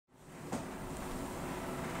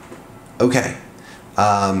Okay.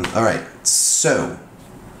 Alright, so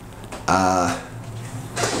I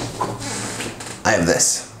have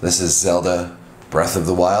this. This is Zelda Breath of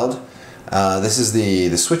the Wild. This is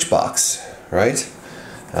the Switch box, right?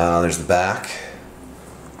 There's the back.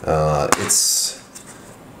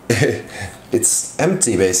 It's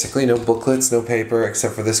empty basically, no booklets, no paper,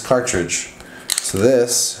 except for this cartridge. So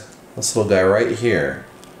this little guy right here,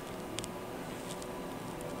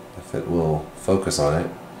 if it will focus on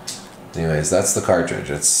it. Anyways, that's the cartridge.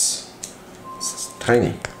 It's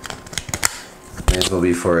tiny. May as well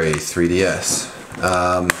be for a 3DS.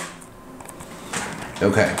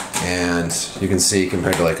 Okay, and you can see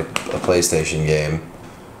compared to like a PlayStation game,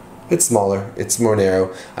 it's smaller, it's more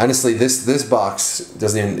narrow. Honestly, this box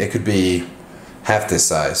doesn't even, it could be half this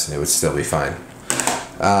size and it would still be fine.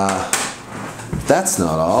 That's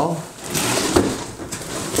not all.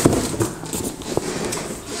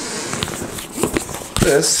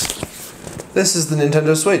 This is the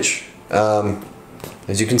Nintendo Switch.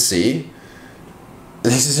 As you can see,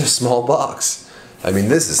 this is a small box. I mean,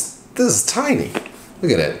 this is tiny.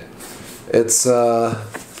 Look at it. It's a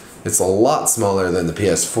lot smaller than the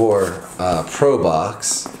PS4 Pro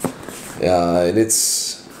box, and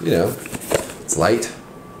it's, you know, it's light.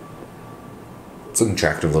 It's an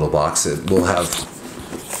attractive little box. It will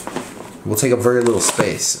take up very little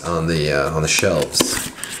space on the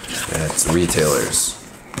shelves at retailers.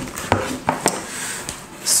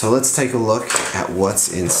 So let's take a look at what's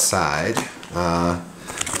inside.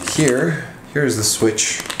 Here's the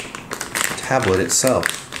Switch tablet itself.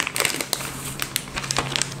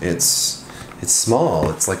 It's small.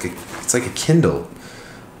 It's like a Kindle,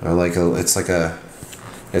 or it's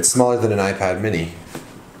smaller than an iPad Mini,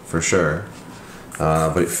 for sure.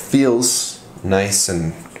 But it feels nice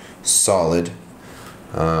and solid.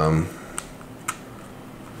 You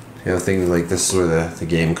know, things like this is where the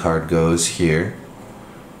game card goes here,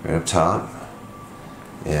 right up top,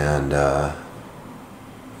 and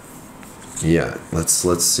yeah. Let's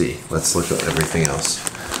see. Let's look at everything else.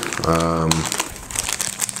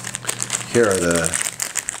 Here are the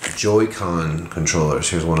Joy-Con controllers.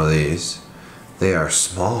 Here's one of these. They are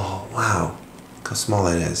small. Wow, look how small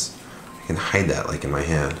that is. I can hide that like in my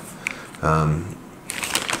hand.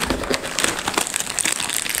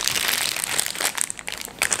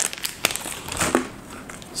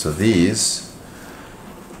 So these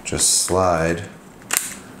just slide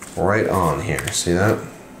right on here. See that?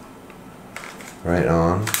 Right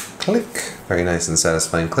on. Click. Very nice and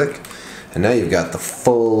satisfying click. And now you've got the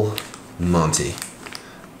full Monty.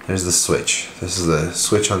 There's the Switch. This is the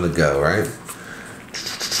Switch on the go, right?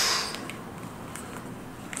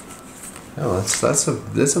 Oh, that's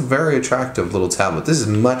a very attractive little tablet. This is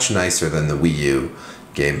much nicer than the Wii U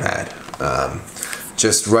gamepad.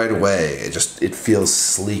 Just right away, it feels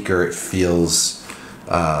sleeker. It feels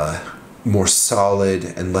more solid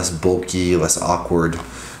and less bulky, less awkward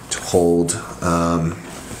to hold.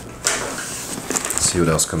 Let's see what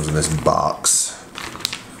else comes in this box.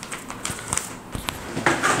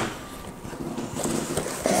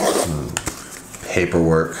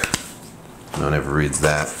 Paperwork. No one ever reads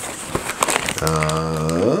that.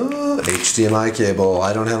 HDMI cable.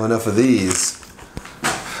 I don't have enough of these.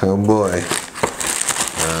 Oh boy.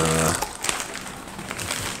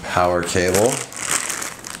 Power cable.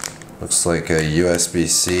 Looks like a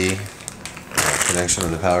USB-C connection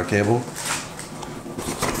on the power cable.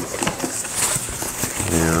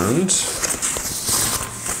 And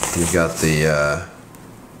you've got the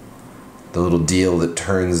little deal that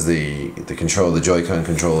turns the Joy-Con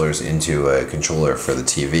controllers into a controller for the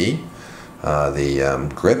TV. The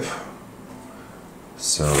grip.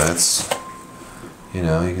 So that's, you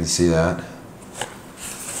know, you can see that.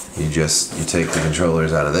 You take the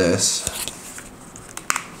controllers out of this.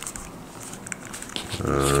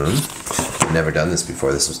 I've never done this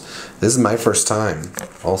before. This is my first time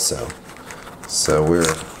also. So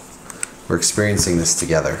we're experiencing this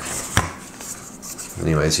together.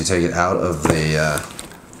 Anyways, you take it out of the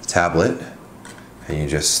tablet and you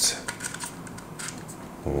just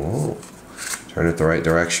turn it the right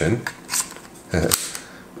direction. And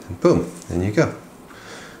boom, and you go.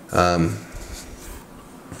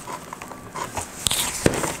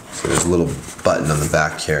 So there's a little button on the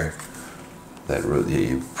back here that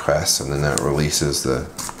you press, and then that releases the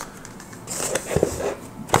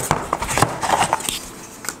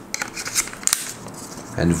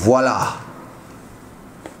and voila!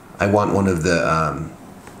 I want one of the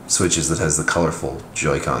Switches that has the colorful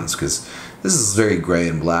Joy-Cons, because this is very gray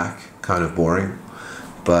and black, kind of boring,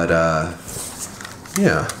 but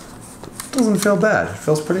yeah, it doesn't feel bad. It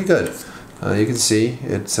feels pretty good. You can see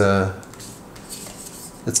it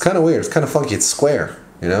It's kind of weird. It's kind of funky. It's square,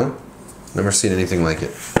 you know? Never seen anything like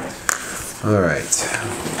it. Alright.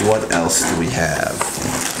 What else do we have?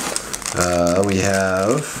 We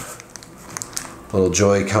have little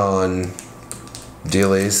Joy-Con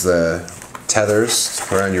dealies, the tethers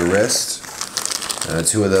around your wrist.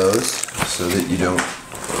 2 of those so that you don't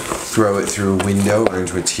throw it through a window or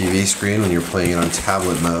into a TV screen when you're playing it on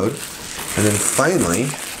tablet mode. And then finally,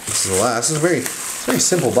 this is the last. This is a very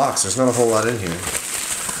simple box. There's not a whole lot in here.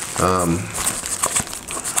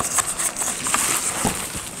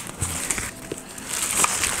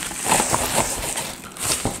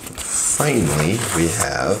 Finally, we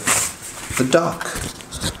have the dock.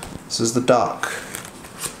 This is the dock.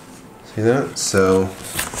 See that? So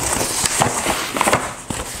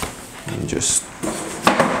you just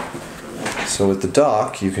with the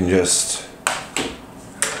dock, you can just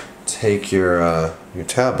take your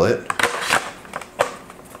tablet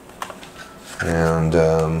and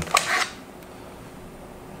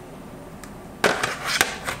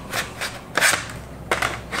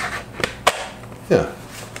yeah,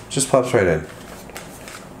 just pops right in.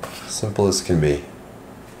 Simple as can be.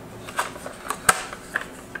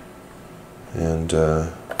 And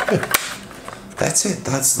yeah, that's it.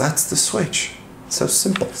 That's the Switch. So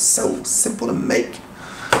simple to make.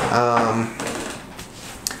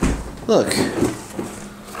 Look,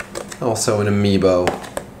 also an amiibo.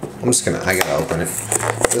 I gotta open it.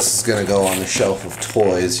 This is gonna go on the shelf of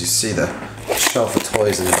toys. You see the shelf of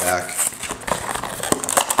toys in the back.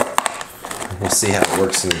 We'll see how it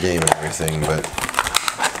works in the game and everything, but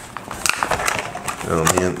oh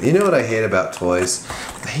man, you know what I hate about toys?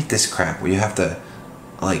 I hate this crap where you have to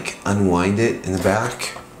like unwind it in the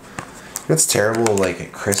back. It's terrible, like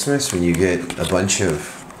at Christmas when you get a bunch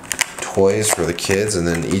of toys for the kids and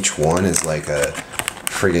then each one is like a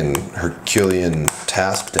friggin' Herculean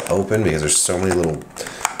task to open because there's so many little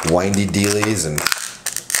windy dealies and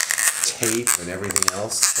tape and everything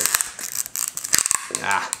else.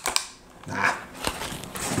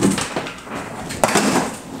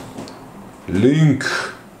 Link.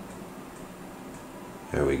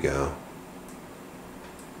 There we go.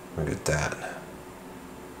 Look at that.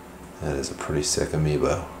 That is a pretty sick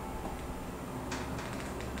amiibo.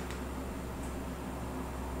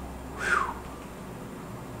 Whew.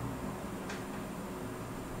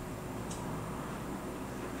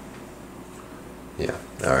 Yeah,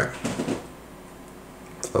 alright.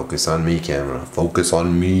 Focus on me, camera. Focus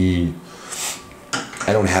on me.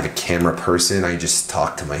 I don't have a camera person, I just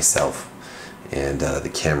talk to myself. And the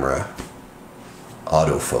camera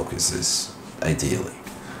autofocuses, ideally.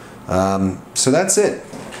 So that's it.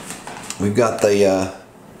 We've got the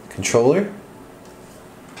controller,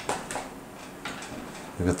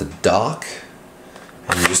 we've got the dock,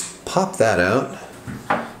 and you just pop that out.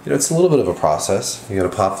 You know, it's a little bit of a process. You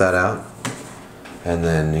gotta pop that out, and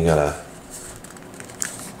then you gotta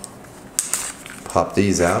pop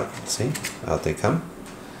these out. See, out they come.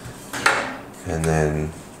 And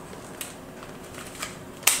then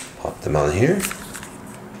pop them on here.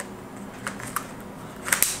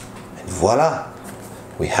 And voila!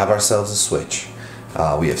 We have ourselves a Switch.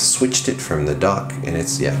 We have switched it from the dock, and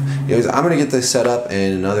it's, yeah. Anyways, I'm gonna get this set up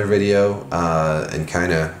in another video and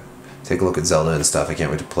kind of take a look at Zelda and stuff. I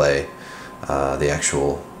can't wait to play the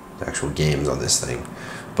actual games on this thing.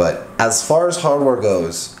 But as far as hardware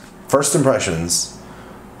goes, first impressions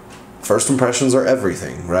are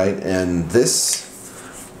everything, right? And this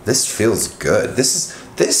feels good. This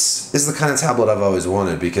is the kind of tablet I've always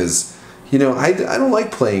wanted because, you know, I don't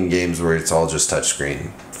like playing games where it's all just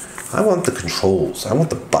touchscreen. I want the controls. I want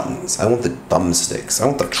the buttons. I want the thumbsticks. I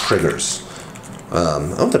want the triggers. I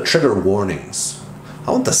want the trigger warnings.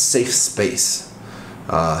 I want the safe space.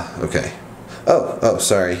 Okay. Oh,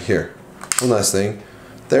 sorry. Here, one last thing.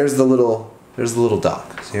 There's the little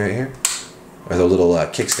dock. See right here? Or the little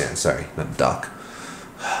kickstand. Sorry, not dock.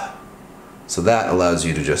 So that allows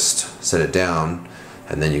you to just set it down,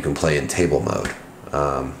 and then you can play in table mode.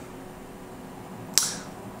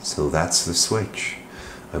 So that's the Switch.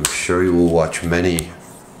 I'm sure you will watch many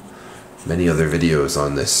other videos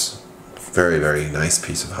on this very, very nice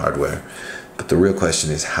piece of hardware. But the real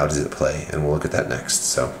question is, how does it play? And we'll look at that next.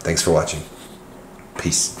 So thanks for watching.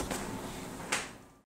 Peace.